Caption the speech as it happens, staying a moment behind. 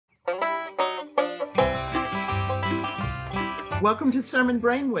Welcome to Sermon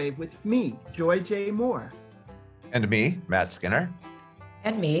Brainwave with me, Joy J. Moore. And me, Matt Skinner.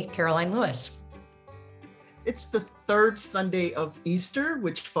 And me, Karoline Lewis. It's the third Sunday of Easter,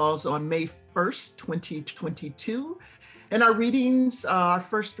 which falls on May 1st, 2022. And our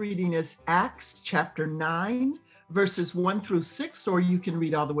first reading is Acts chapter 9, verses 1 through 6, or you can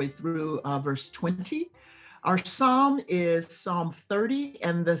read all the way through verse 20. Our psalm is Psalm 30,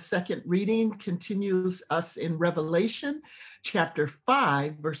 and the second reading continues us in Revelation chapter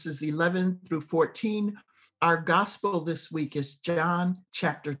 5, verses 11 through 14. Our gospel this week is John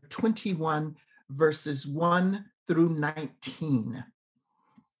chapter 21, verses 1 through 19.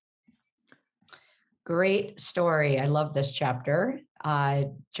 Great story. I love this chapter,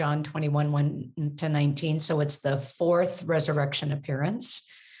 John 21, 1 to 19. So it's the fourth resurrection appearance.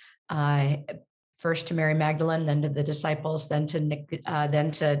 First to Mary Magdalene, then to the disciples, then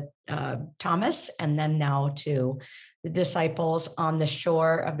to Thomas, and then now to the disciples on the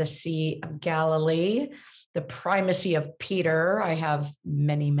shore of the Sea of Galilee. The primacy of Peter. I have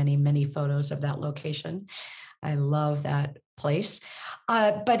many, many, many photos of that location. I love that place.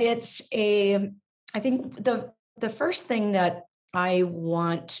 But I think the first thing that I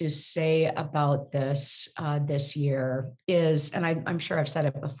want to say about this year is, and I'm sure I've said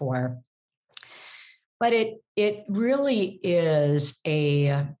it before, but it really is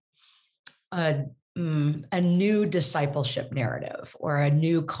a new discipleship narrative, or a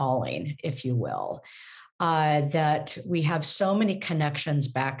new calling, if you will. That we have so many connections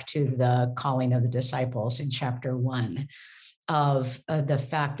back to the calling of the disciples in chapter 1, of the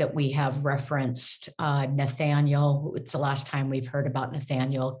fact that we have referenced Nathaniel. It's the last time we've heard about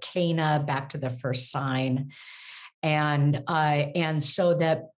Nathaniel. Cana, back to the first sign, and so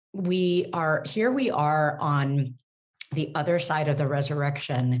that we are on the other side of the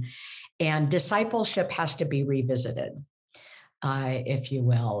resurrection, and discipleship has to be revisited. If you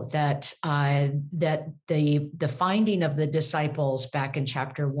will, that the finding of the disciples back in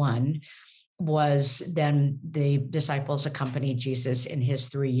chapter 1 was then the disciples accompanied Jesus in his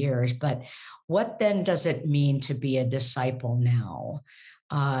 3 years. But what then does it mean to be a disciple now?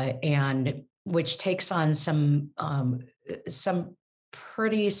 And which takes on some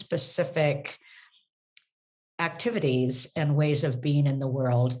pretty specific activities and ways of being in the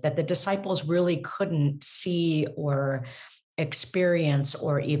world that the disciples really couldn't see or experience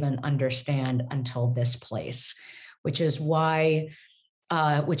or even understand until this place, which is why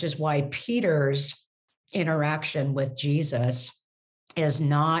Peter's interaction with Jesus is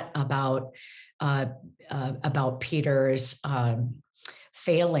not about Peter's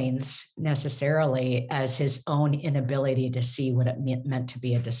failings necessarily, as his own inability to see what it meant to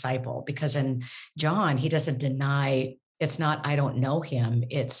be a disciple. Because in John, he doesn't deny, it's not, I don't know him.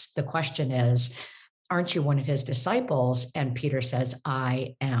 It's, the question is, aren't you one of his disciples? And Peter says,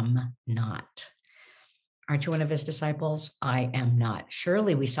 I am not. Aren't you one of his disciples? I am not.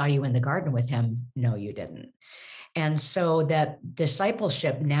 Surely we saw you in the garden with him. No, you didn't. And so that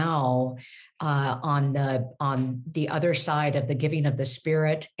discipleship now on the other side of the giving of the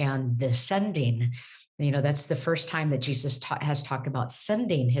Spirit and the sending, that's the first time that Jesus has talked about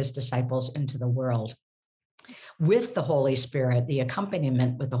sending his disciples into the world with the Holy Spirit, the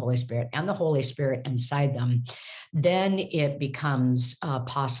accompaniment with the Holy Spirit and the Holy Spirit inside them. Then it becomes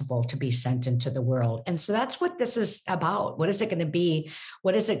possible to be sent into the world. And so that's what this is about. What is it going to be?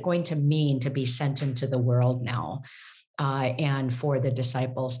 What is it going to mean to be sent into the world now? And for the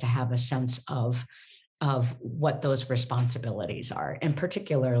disciples to have a sense of what those responsibilities are. And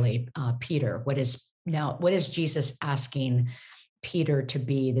particularly Peter, what is Jesus asking Peter to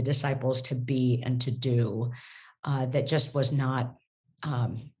be, the disciples to be and to do, that just was not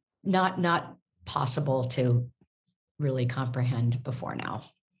possible to really comprehend before now.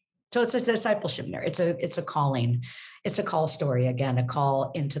 So it's a discipleship there. It's a calling. It's a call story, again, a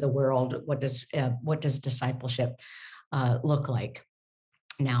call into the world. What does discipleship look like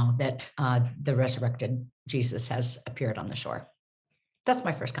now that the resurrected Jesus has appeared on the shore? That's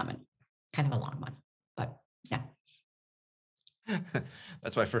my first comment. Kind of a long one, but yeah.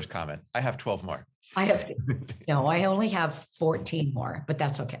 That's my first comment. I have 12 more. I only have 14 more, but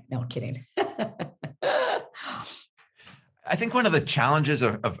that's okay. No, kidding. I think one of the challenges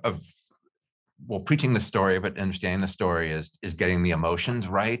of preaching the story, but understanding the story is getting the emotions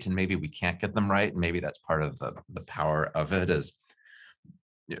right. And maybe we can't get them right. And maybe that's part of the power of it. Is,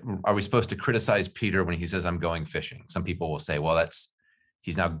 are we supposed to criticize Peter when he says, I'm going fishing? Some people will say, well,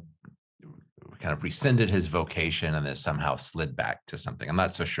 he's now kind of rescinded his vocation and has somehow slid back to something. I'm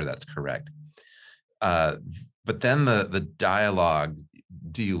not so sure that's correct. But then the dialogue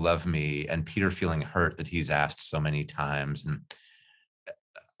do you love me? And Peter feeling hurt that he's asked so many times. And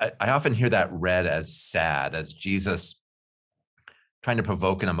I often hear that read as sad, as Jesus trying to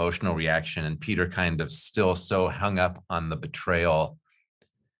provoke an emotional reaction, and Peter kind of still so hung up on the betrayal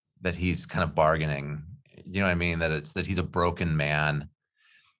that he's kind of bargaining. You know what I mean? That he's a broken man.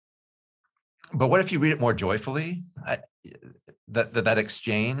 But what if you read it more joyfully? That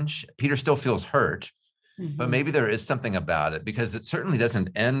exchange, Peter still feels hurt, but maybe there is something about it, because it certainly doesn't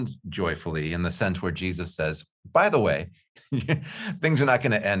end joyfully in the sense where Jesus says, by the way, things are not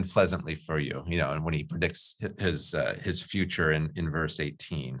going to end pleasantly for you, and when he predicts his future in verse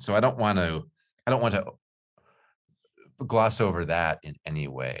 18. So I don't want to gloss over that in any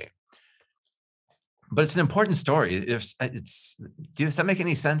way. But it's an important story. Does that make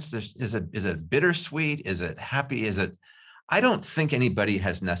any sense? Is it bittersweet? Is it happy? I don't think anybody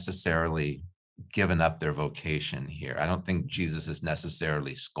has necessarily given up their vocation here. I don't think Jesus is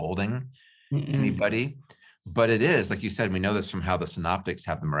necessarily scolding anybody, but it is, like you said, we know this from how the synoptics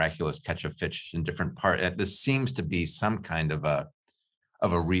have the miraculous catch of fish in different parts. This seems to be some kind of a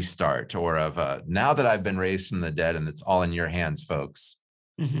restart, or of a, now that I've been raised from the dead and it's all in your hands, folks.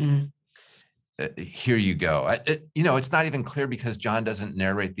 Here you go. It's not even clear, because John doesn't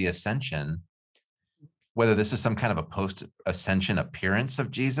narrate the ascension, whether this is some kind of a post-ascension appearance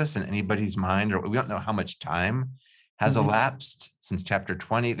of Jesus in anybody's mind, or we don't know how much time has elapsed since chapter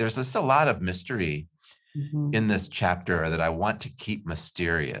 20. There's just a lot of mystery in this chapter that I want to keep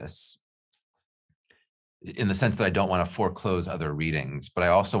mysterious, in the sense that I don't want to foreclose other readings, but I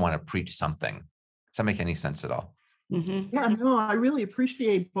also want to preach something. Does that make any sense at all? Yeah, no, I really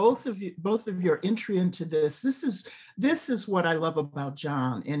appreciate both of your entry into this. This is what I love about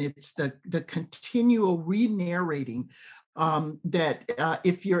John, and it's the continual re-narrating. That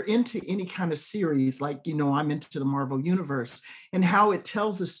if you're into any kind of series, like, I'm into the Marvel Universe, and how it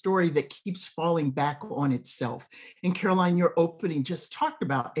tells a story that keeps falling back on itself. And Karoline, your opening just talked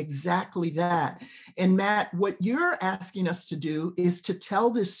about exactly that. And Matt, what you're asking us to do is to tell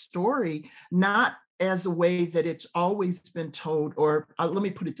this story not as a way that it's always been told, or let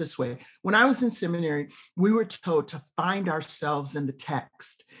me put it this way. When I was in seminary, we were told to find ourselves in the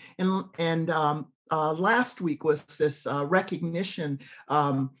text. And last week was this recognition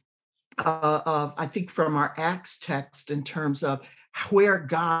of, I think, from our Acts text in terms of where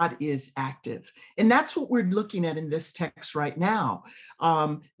God is active. And that's what we're looking at in this text right now.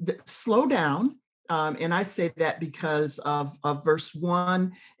 Slow down. And I say that because of verse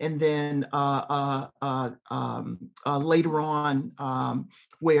 1, and then later on,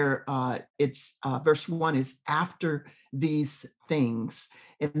 where it's verse 1 is after these things,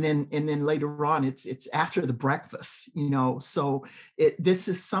 and then later on it's after the breakfast. So this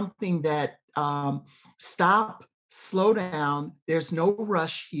is something that stop, slow down. There's no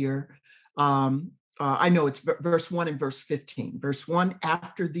rush here. I know it's verse 1 and verse 15. Verse 1,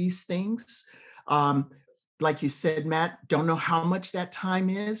 after these things. Like you said, Matt, don't know how much that time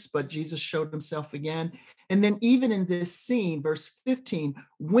is, but Jesus showed himself again. And then even in this scene, verse 15,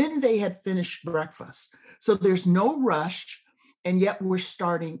 when they had finished breakfast. So there's no rush, and yet we're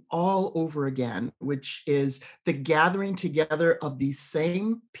starting all over again, which is the gathering together of these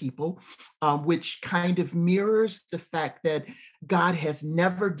same people, which kind of mirrors the fact that God has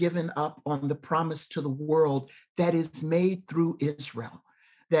never given up on the promise to the world that is made through Israel.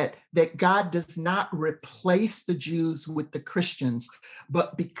 That God does not replace the Jews with the Christians,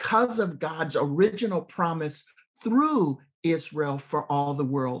 but because of God's original promise through Israel for all the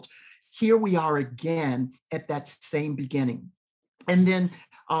world, here we are again at that same beginning. And then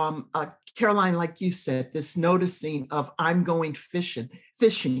Karoline, like you said, this noticing of I'm going fishing.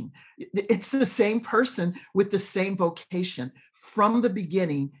 It's the same person with the same vocation from the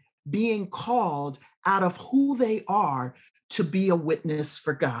beginning, being called out of who they are to be a witness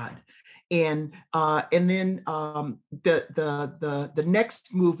for God. And then the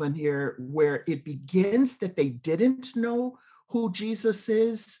next movement here, where it begins that they didn't know who Jesus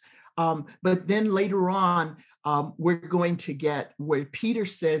is, but then later on, we're going to get where Peter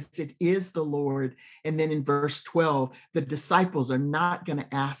says it is the Lord. And then in verse 12, the disciples are not going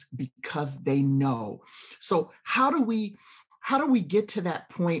to ask because they know. So how do we get to that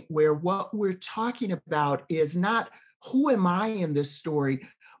point where what we're talking about is not who am I in this story,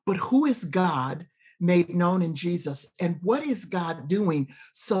 but who is God made known in Jesus? And what is God doing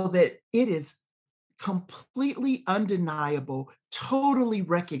so that it is completely undeniable, totally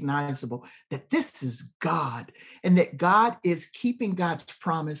recognizable that this is God, and that God is keeping God's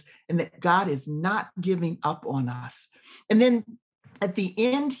promise, and that God is not giving up on us. And then at the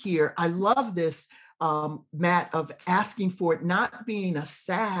end here, I love this. Matt, of asking for it not being a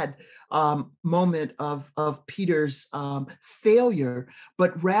sad moment of Peter's failure,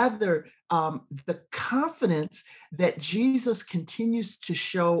 but rather the confidence that Jesus continues to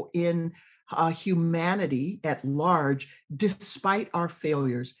show in humanity at large, despite our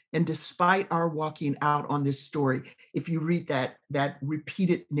failures and despite our walking out on this story. If you read that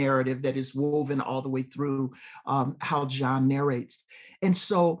repeated narrative that is woven all the way through how John narrates. And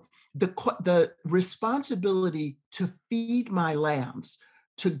so the responsibility to feed my lambs,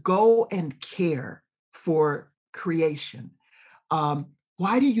 to go and care for creation.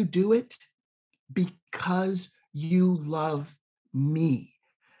 Why do you do it? Because you love me.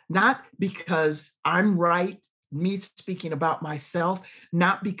 Not because I'm right, me speaking about myself,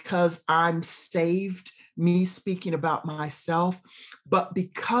 not because I'm saved, me speaking about myself, but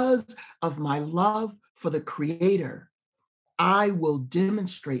because of my love for the Creator. I will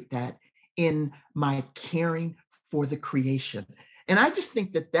demonstrate that in my caring for the creation. And I just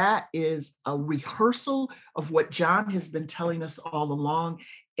think that that is a rehearsal of what John has been telling us all along.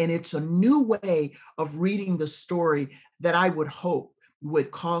 And it's a new way of reading the story that I would hope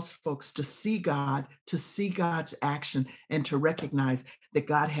would cause folks to see God, to see God's action, and to recognize that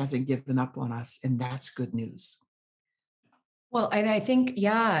God hasn't given up on us. And that's good news. Well, and I think,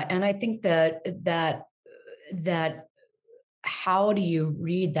 yeah, and I think that how do you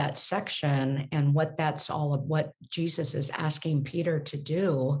read that section and what that's all of what Jesus is asking Peter to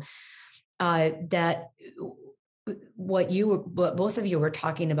do? That what both of you were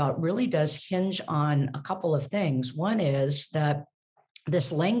talking about really does hinge on a couple of things. One is that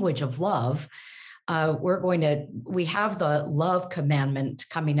this language of love, we have the love commandment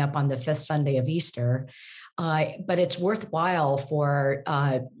coming up on the 5th Sunday of Easter, but it's worthwhile for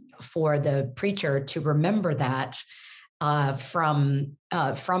the preacher to remember that from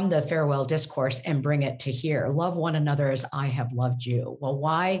the farewell discourse and bring it to here. Love one another as I have loved you. Well,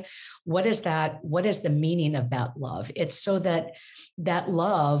 why? What is that? What is the meaning of that love? It's so that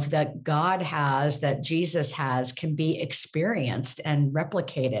love that God has, that Jesus has, can be experienced and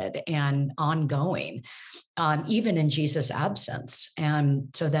replicated and ongoing, even in Jesus' absence.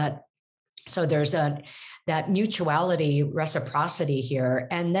 And so there's that mutuality, reciprocity here.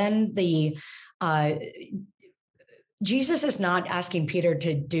 And then Jesus is not asking Peter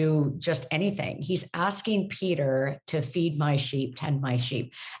to do just anything. He's asking Peter to feed my sheep, tend my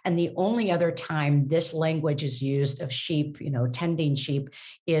sheep. And the only other time this language is used of sheep, tending sheep,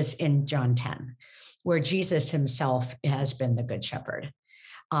 is in John 10, where Jesus himself has been the good shepherd.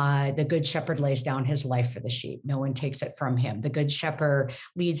 The good shepherd lays down his life for the sheep. No one takes it from him. The good shepherd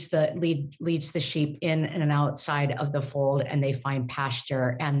leads the sheep in and outside of the fold, and they find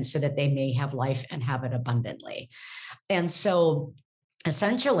pasture, and so that they may have life and have it abundantly. And so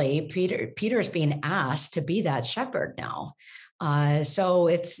essentially, Peter's being asked to be that shepherd now. So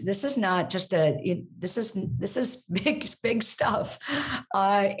this is not just this is big stuff,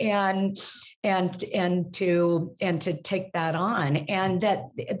 and to take that on. And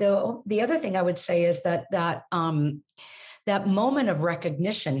that the other thing I would say is that moment of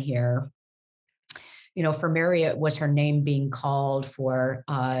recognition here. For Mary, it was her name being called for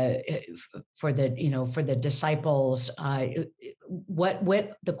the disciples.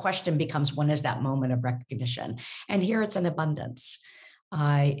 What the question becomes, when is that moment of recognition? And here it's an abundance.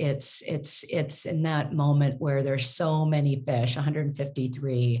 It's in that moment where there's so many fish,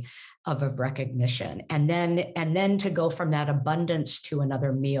 153 of recognition, and then to go from that abundance to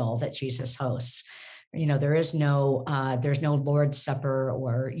another meal that Jesus hosts. There's no Lord's Supper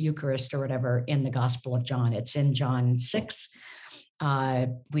or Eucharist or whatever in the Gospel of John. It's in John 6.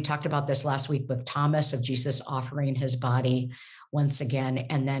 We talked about this last week with Thomas, of Jesus offering his body once again,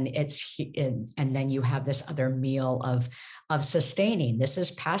 and then you have this other meal of sustaining. This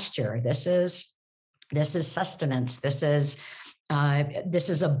is pasture. This is sustenance. This is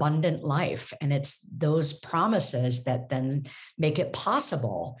abundant life. And it's those promises that then make it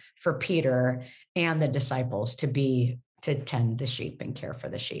possible for Peter and the disciples to tend the sheep and care for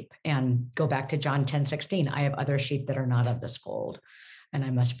the sheep. And go back to John 10:16, I have other sheep that are not of this fold, and I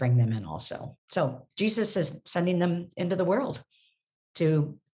must bring them in also. So Jesus is sending them into the world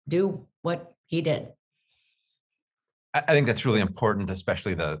to do what he did. I think that's really important,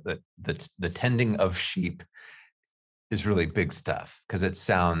 especially the tending of sheep is really big stuff, because it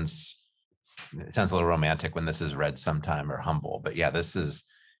sounds a little romantic when this is read sometime, or humble. But yeah, this is,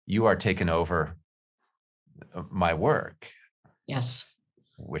 you are taking over my work. Yes.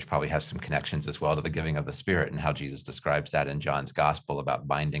 Which probably has some connections as well to the giving of the Spirit and how Jesus describes that in John's gospel about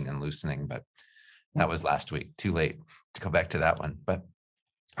binding and loosening. But that was last week. Too late to go back to that one. But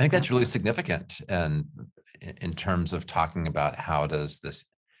I think that's really significant. And in terms of talking about how does this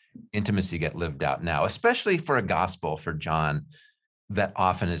intimacy get lived out now, especially for a gospel for John that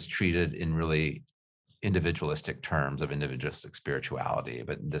often is treated in really individualistic terms of individualistic spirituality.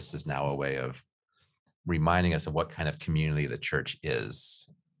 But this is now a way of reminding us of what kind of community the church is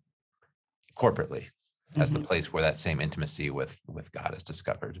corporately, as the place where that same intimacy with God is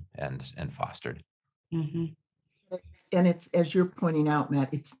discovered and fostered. Mm-hmm. And it's, as you're pointing out, Matt,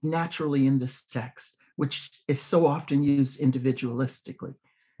 it's naturally in this text, which is so often used individualistically.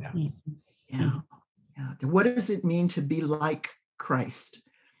 Yeah. Yeah. What does it mean to be like Christ?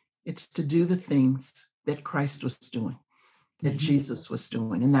 It's to do the things that Christ was doing, that Jesus was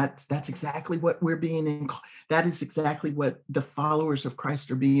doing. And that's exactly what we're being, that is exactly what the followers of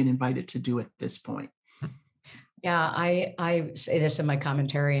Christ are being invited to do at this point. Yeah, I say this in my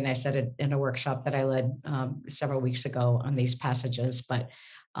commentary, and I said it in a workshop that I led several weeks ago on these passages. But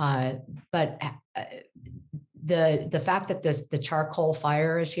the fact that the charcoal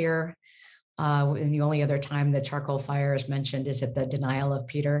fire is here, and the only other time the charcoal fire is mentioned is at the denial of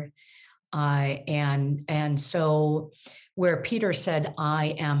Peter, and so where Peter said,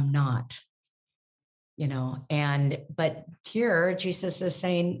 "I am not," but here Jesus is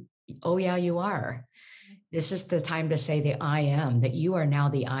saying, "Oh yeah, you are." This is the time to say the I am, that you are now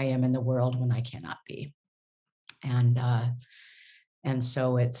the I am in the world when I cannot be. And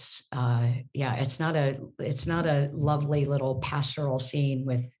so it's not a lovely little pastoral scene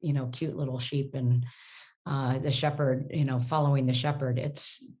with, cute little sheep and the shepherd, following the shepherd.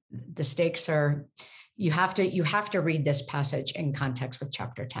 It's the stakes are, you have to read this passage in context with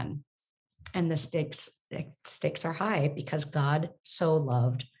chapter 10. And the stakes are high because God so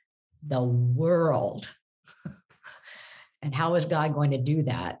loved the world. And how is God going to do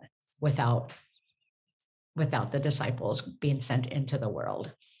that without the disciples being sent into the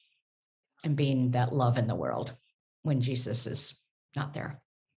world and being that love in the world when Jesus is not there?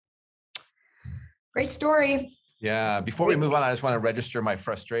 Great story. Yeah. Before we move on, I just want to register my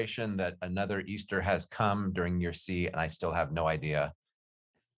frustration that another Easter has come during year C, and I still have no idea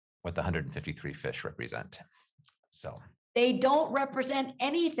what the 153 fish represent. So they don't represent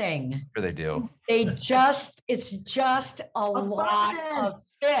anything. Sure they do. It's just a lot of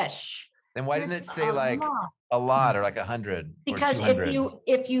fish. Then why didn't it say like a lot or like 100? Because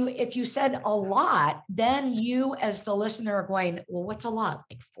if you said a lot, then you as the listener are going, well, what's a lot?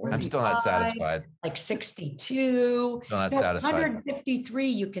 Like 45, I'm still not satisfied. Like 62. Still not satisfied. 153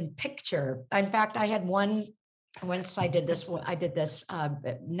 you can picture. In fact, I had one. Once I did this a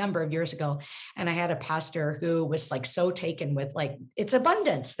number of years ago, and I had a pastor who was like so taken with like it's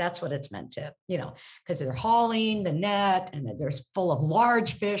abundance. That's what it's meant to, because they're hauling the net and they're full of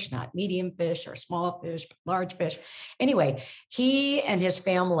large fish, not medium fish or small fish, but large fish. Anyway, he and his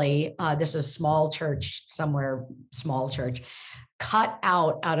family, this is small church, cut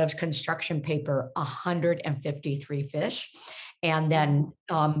out of construction paper 153 fish. And then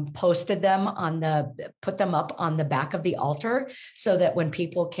put them up on the back of the altar so that when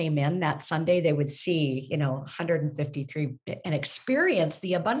people came in that Sunday, they would see, 153 and experience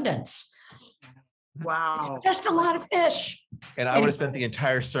the abundance. Wow. It's just a lot of fish. And I would have spent the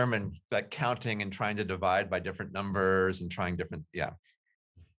entire sermon like counting and trying to divide by different numbers and trying different. Yeah.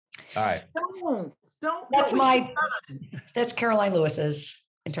 All right. That's Karoline Lewis's.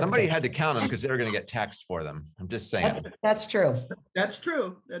 Somebody had to count them because they were going to get taxed for them. I'm just saying. That's true. That's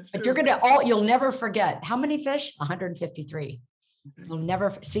true. But you'll never forget. How many fish? 153. You'll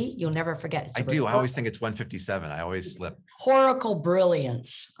never forget. I do. I always think it's 157. I always slip. Rhetorical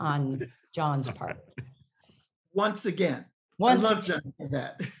brilliance on John's part. Once again. I love John for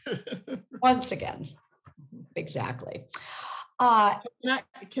that. Once again. Exactly.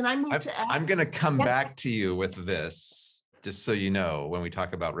 Can I move to Acts? I'm going to come back to you with this. Just so you know, when we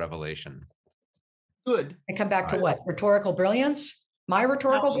talk about Revelation. Good. I come back to what? Rhetorical brilliance? My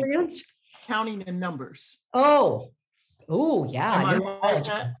rhetorical brilliance? Counting in numbers. Oh, yeah.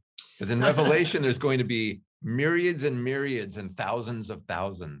 Because in Revelation, there's going to be myriads and myriads and thousands of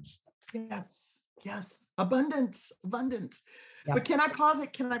thousands. Yes. Abundance. Yep. But can I pause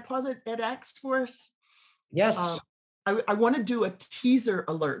it at Acts for us? Yes. I want to do a teaser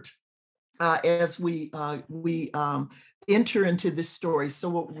alert as we enter into this story.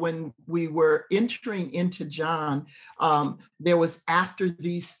 So when we were entering into John, there was after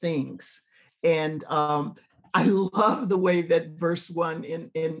these things. And I love the way that verse 1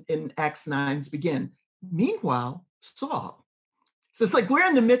 in Acts 9 begin. Meanwhile, Saul. So it's like we're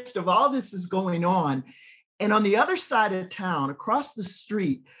in the midst of all this is going on. And on the other side of town, across the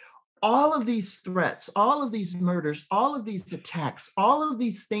street, all of these threats, all of these murders, all of these attacks, all of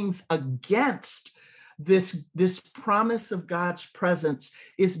these things against this promise of God's presence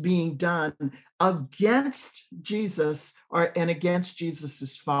is being done against Jesus and against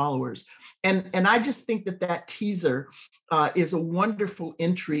Jesus's followers. And I just think that teaser is a wonderful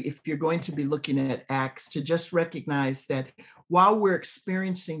entry if you're going to be looking at Acts, to just recognize that while we're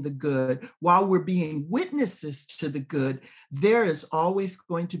experiencing the good, while we're being witnesses to the good, there is always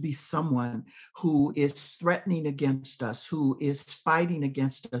going to be someone who is threatening against us, who is fighting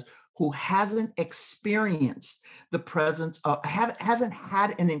against us, who hasn't experienced the presence of, hasn't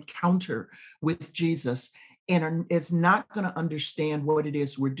had an encounter with Jesus, and is not going to understand what it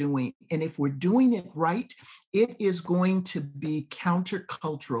is we're doing. And if we're doing it right, it is going to be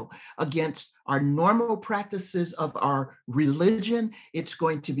countercultural against our normal practices of our religion. It's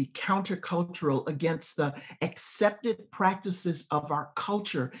going to be countercultural against the accepted practices of our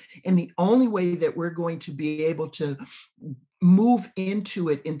culture. And the only way that we're going to be able to move into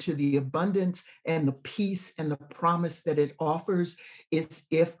it, into the abundance and the peace and the promise that it offers, is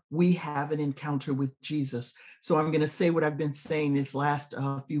if we have an encounter with Jesus. So I'm going to say what I've been saying these last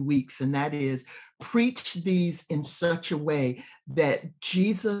few weeks, and that is, preach these in such a way that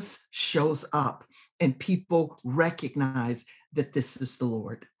Jesus shows up and people recognize that this is the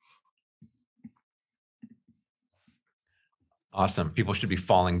Lord. Awesome. People should be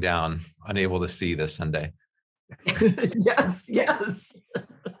falling down, unable to see this Sunday. Yes.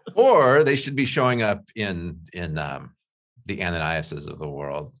 Or they should be showing up in the Ananiases of the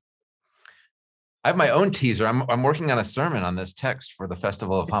world. I have my own teaser. I'm working on a sermon on this text for the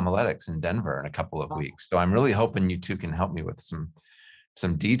Festival of Homiletics in Denver in a couple of weeks. So I'm really hoping you two can help me with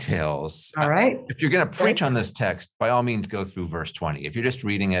some details. All right. If you're going to preach on this text, by all means, go through verse 20. If you're just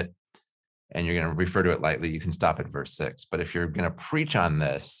reading it and you're going to refer to it lightly, you can stop at verse 6. But if you're going to preach on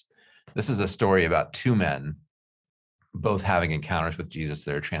this is a story about two men, both having encounters with Jesus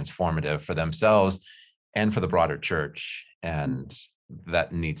that are transformative for themselves and for the broader church. And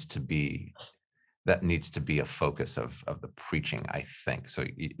that needs to be a focus of the preaching, I think. So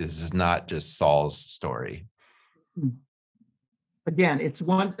this is not just Saul's story. Again, it's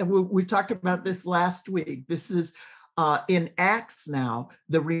one, we talked about this last week. This is in Acts now,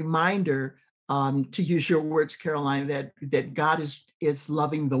 the reminder, to use your words, Karoline, that God is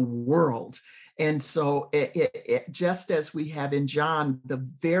loving the world. And so it, just as we have in John, the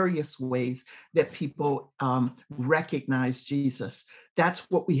various ways that people recognize Jesus, that's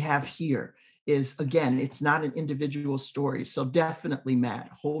what we have here. Is, again, it's not an individual story. So definitely, Matt,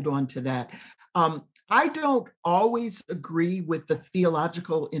 hold on to that. I don't always agree with the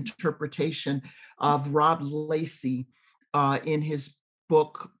theological interpretation of Rob Lacey in his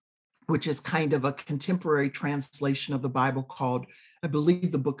book, which is kind of a contemporary translation of the Bible called, I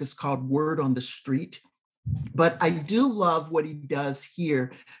believe the book is called Word on the Street. But I do love what he does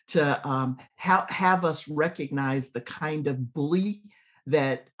here to have us recognize the kind of bully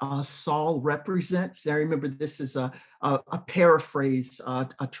that Saul represents. I remember this is a paraphrase,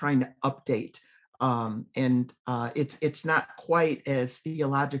 trying to update. And it's not quite as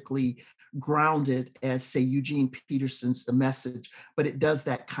theologically grounded as, say, Eugene Peterson's The Message, but it does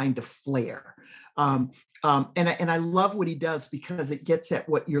that kind of flair. And I love what he does, because it gets at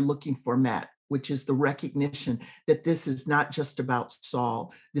what you're looking for, Matt, which is the recognition that this is not just about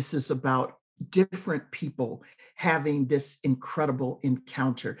Saul. This is about different people having this incredible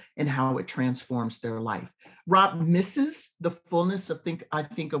encounter and how it transforms their life. Rob misses the fullness of I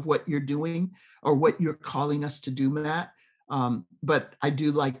think of what you're doing or what you're calling us to do, Matt. But I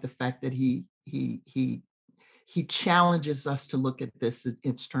do like the fact that he challenges us to look at this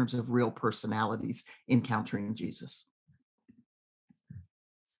in terms of real personalities encountering Jesus.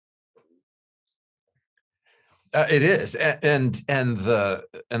 It is, and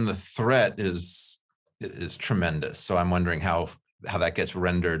the threat is tremendous. So I'm wondering how that gets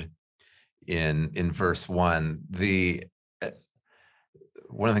rendered in verse 1.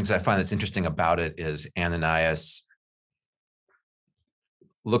 One of the things I find that's interesting about it is Ananias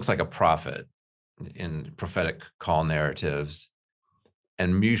looks like a prophet in prophetic call narratives,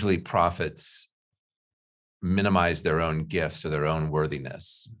 and usually prophets minimize their own gifts or their own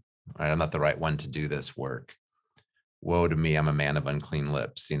worthiness. Right? I'm not the right one to do this work. Woe to me, I'm a man of unclean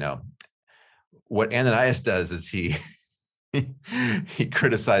lips. What Ananias does is he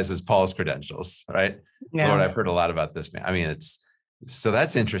criticizes Paul's credentials, right? Yeah. Lord, I've heard a lot about this man. I mean, so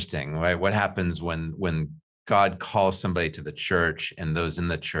that's interesting, right? What happens when God calls somebody to the church and those in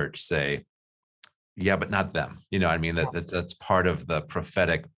the church say, yeah, but not them. I mean, that's part of the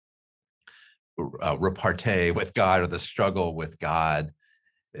prophetic repartee with God, or the struggle with God.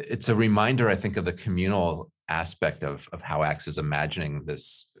 it's a reminder, I think, of the communal aspect of how Acts is imagining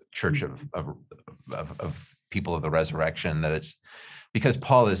this church of people of the resurrection, that it's because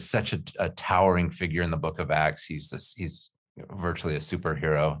Paul is such a towering figure in the book of Acts. He's virtually a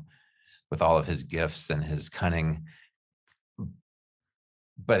superhero with all of his gifts and his cunning.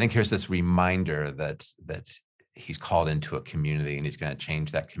 But I think here's this reminder that he's called into a community, and he's going to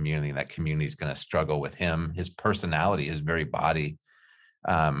change that community, and that community is going to struggle with him, his personality, his very body,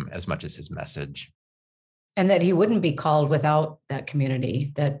 as much as his message. And that he wouldn't be called without that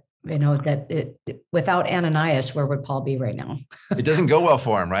community, that, without Ananias, where would Paul be right now? It doesn't go well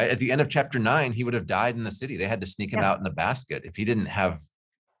for him, right? At the end of chapter 9, he would have died in the city. They had to sneak him out in a basket. If he didn't have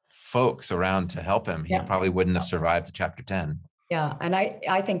folks around to help him, he probably wouldn't have survived to chapter 10. Yeah. And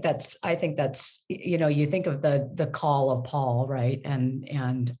I think that's, you think of the call of Paul, right?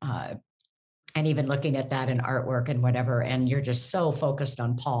 And even looking at that in artwork and whatever, and you're just so focused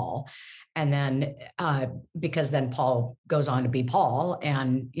on Paul. And then, because then Paul goes on to be Paul,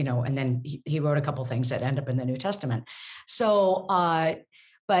 and then he wrote a couple things that end up in the New Testament. So,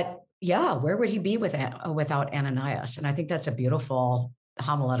 but yeah, where would he be without Ananias? And I think that's a beautiful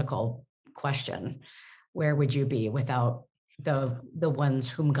homiletical question. Where would you be without the ones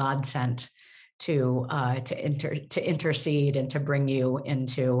whom God sent to intercede and to bring you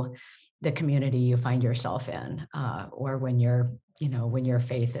into the community you find yourself in, or when your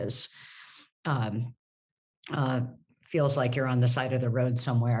faith is feels like you're on the side of the road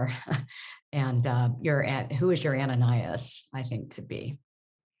somewhere, and who is your Ananias? I think could be.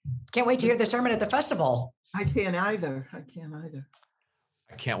 Can't wait to hear the sermon at the festival. I can't either. I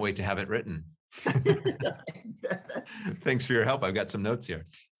can't wait to have it written. Thanks for your help. I've got some notes here.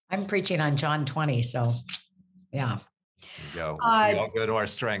 I'm preaching on John 20, so yeah. There you go. We all go to our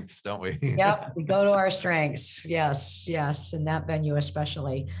strengths, don't we? Yep, we go to our strengths. Yes, in that venue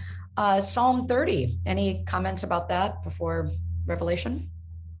especially. Psalm 30. Any comments about that before Revelation?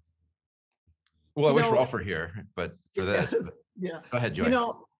 Well, I wish Rolf were here, but for this, yeah. Go ahead,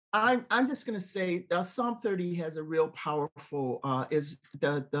 Joy. I'm just going to say Psalm 30 has a real powerful, is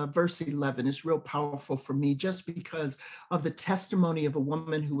the verse 11 is real powerful for me, just because of the testimony of a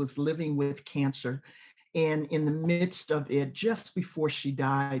woman who was living with cancer. And in the midst of it, just before she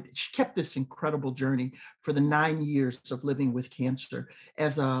died, she kept this incredible journey for the 9 years of living with cancer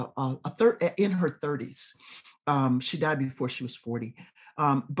as in her 30s. She died before she was 40.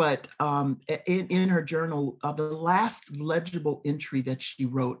 But in her journal, the last legible entry that she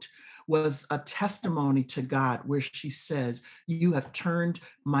wrote was a testimony to God, where she says, "You have turned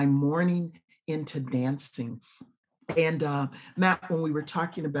my mourning into dancing." And Matt, when we were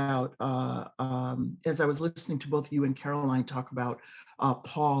talking about, as I was listening to both you and Karoline talk about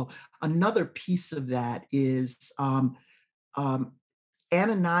Paul, another piece of that is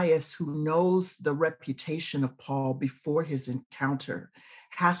Ananias, who knows the reputation of Paul before his encounter,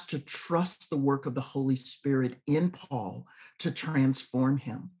 has to trust the work of the Holy Spirit in Paul to transform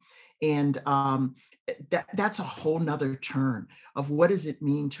him. And that's a whole nother turn of what does it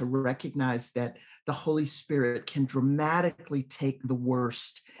mean to recognize that the Holy Spirit can dramatically take the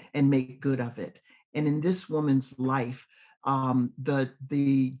worst and make good of it. And in this woman's life,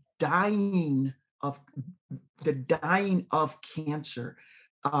 the dying of cancer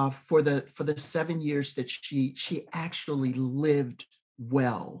for the 7 years that she actually lived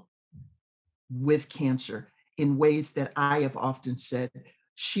well with cancer in ways that I have often said,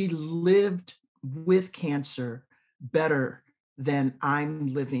 she lived with cancer better than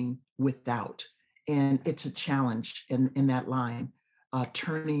I'm living without. And it's a challenge in that line,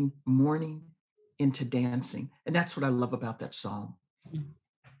 turning mourning into dancing. And that's what I love about that song.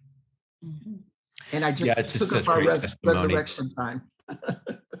 Mm-hmm. And I just took up our resurrection time.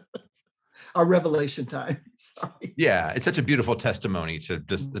 Our revelation time. Sorry. Yeah, it's such a beautiful testimony to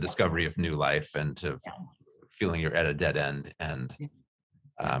just the discovery of new life and to feeling you're at a dead end.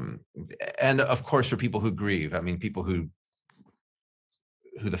 And of course, for people who grieve, I mean, people who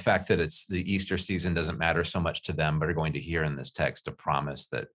the fact that it's the Easter season doesn't matter so much to them, but are going to hear in this text a promise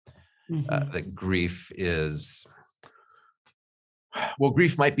that that grief is, well,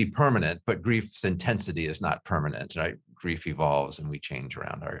 grief might be permanent, but grief's intensity is not permanent, right? Grief evolves and we change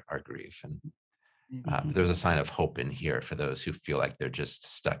around our grief. And there's a sign of hope in here for those who feel like they're just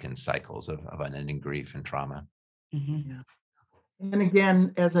stuck in cycles of unending grief and trauma. Mm-hmm. Yeah. And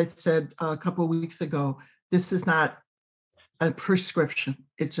again, as I said a couple of weeks ago, this is not a prescription,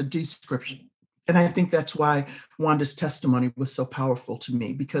 it's a description. And I think that's why Wanda's testimony was so powerful to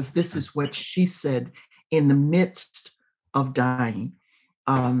me, because this is what she said in the midst of dying.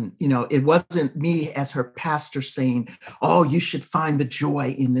 It wasn't me as her pastor saying, oh, you should find the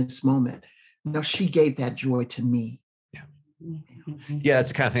joy in this moment. No, she gave that joy to me. Yeah, it's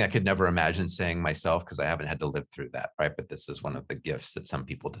the kind of thing I could never imagine saying myself because I haven't had to live through that, right? But this is one of the gifts that some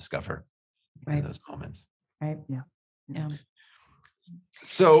people discover in those moments. Right. Yeah.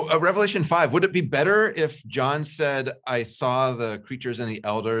 So Revelation 5, would it be better if John said, I saw the creatures and the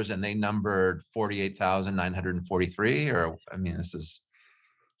elders and they numbered 48,943? Or, I mean, this is...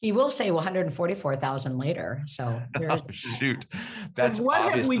 He will say 144,000 later. So shoot, that's what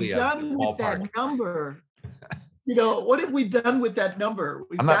obviously have we done with that number? What have we done with that number?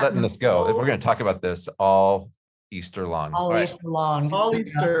 I'm not letting this go. We're going to talk about this all Easter long. All Easter long. All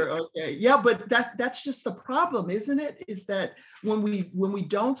Easter. Okay. Yeah, but that's just the problem, isn't it? Is that when we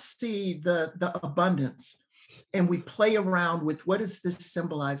don't see the abundance and we play around with what does this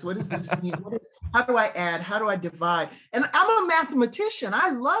symbolize? What does this mean? How do I add? How do I divide? And I'm a mathematician.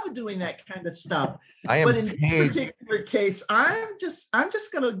 I love doing that kind of stuff. But in this particular case, I'm just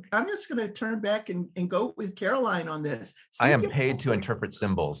gonna turn back and go with Karoline on this. I am paid to interpret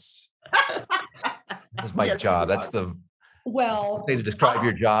symbols. That's my job. That's the say to describe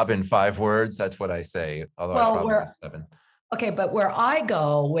your job in 5 words. That's what I say. Although I probably have 7. Okay, but where I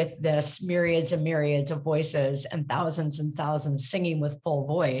go with this myriads and myriads of voices and thousands singing with full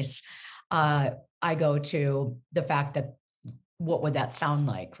voice, I go to the fact that what would that sound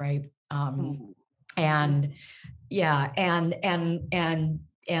like, right? And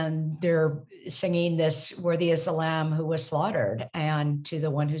they're singing this, worthy is the Lamb who was slaughtered, and to the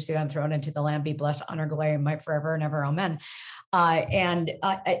one who's seated on the throne, and to the Lamb be blessed, honor, glory, and might forever and ever, amen. But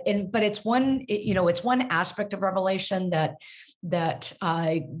it's one, it's one aspect of Revelation that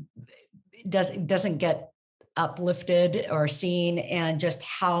doesn't get uplifted or seen, and just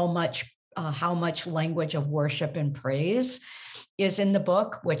how much language of worship and praise is in the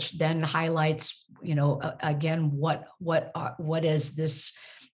book, which then highlights, again, what does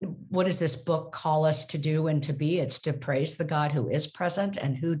this book call us to do and to be? It's to praise the God who is present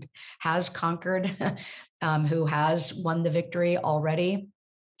and who has conquered, who has won the victory already.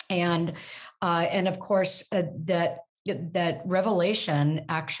 And of course, that Revelation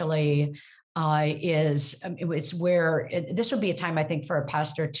actually it's where this would be a time, I think, for a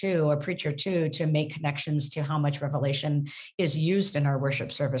pastor too, a preacher too, to make connections to how much Revelation is used in our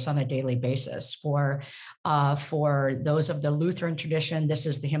worship service on a daily basis. For those of the Lutheran tradition, this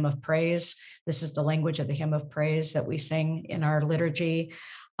is the hymn of praise. This is the language of the hymn of praise that we sing in our liturgy.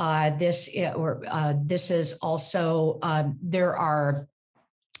 This is also, there are,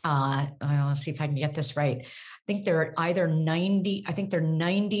 I'll see if I can get this right. I think there are either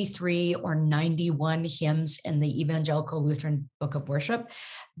 93 or 91 hymns in the Evangelical Lutheran Book of Worship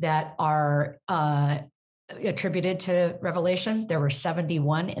that are attributed to Revelation. There were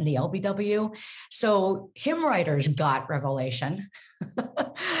 71 in the LBW. So hymn writers got Revelation.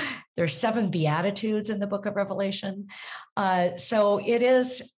 There's 7 Beatitudes in the Book of Revelation. So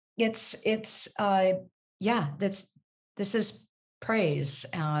this is praise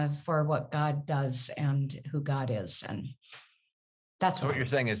for what God does and who God is. And that's what you're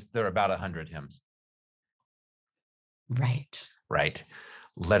saying is there are about 100 hymns. Right.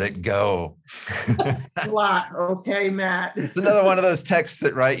 Let it go. A lot. Okay, Matt. It's another one of those texts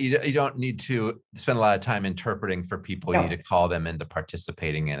that, right, you don't need to spend a lot of time interpreting for people. You need to call them into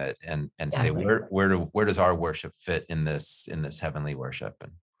participating in it and say, where does our worship fit in this heavenly worship?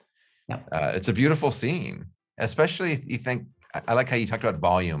 And it's a beautiful scene, especially if you think, I like how you talked about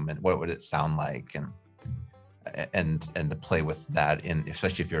volume and what would it sound like, and to play with that,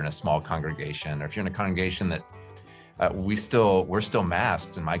 especially if you're in a small congregation, or if you're in a congregation that we're still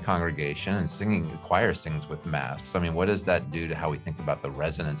masked in my congregation, and the choir sings with masks. I mean, what does that do to how we think about the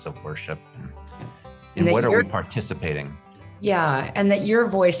resonance of worship, and what are we participating? Yeah, and that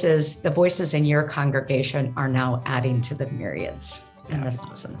the voices in your congregation are now adding to the myriads and the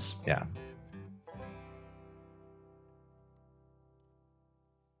thousands. Yeah.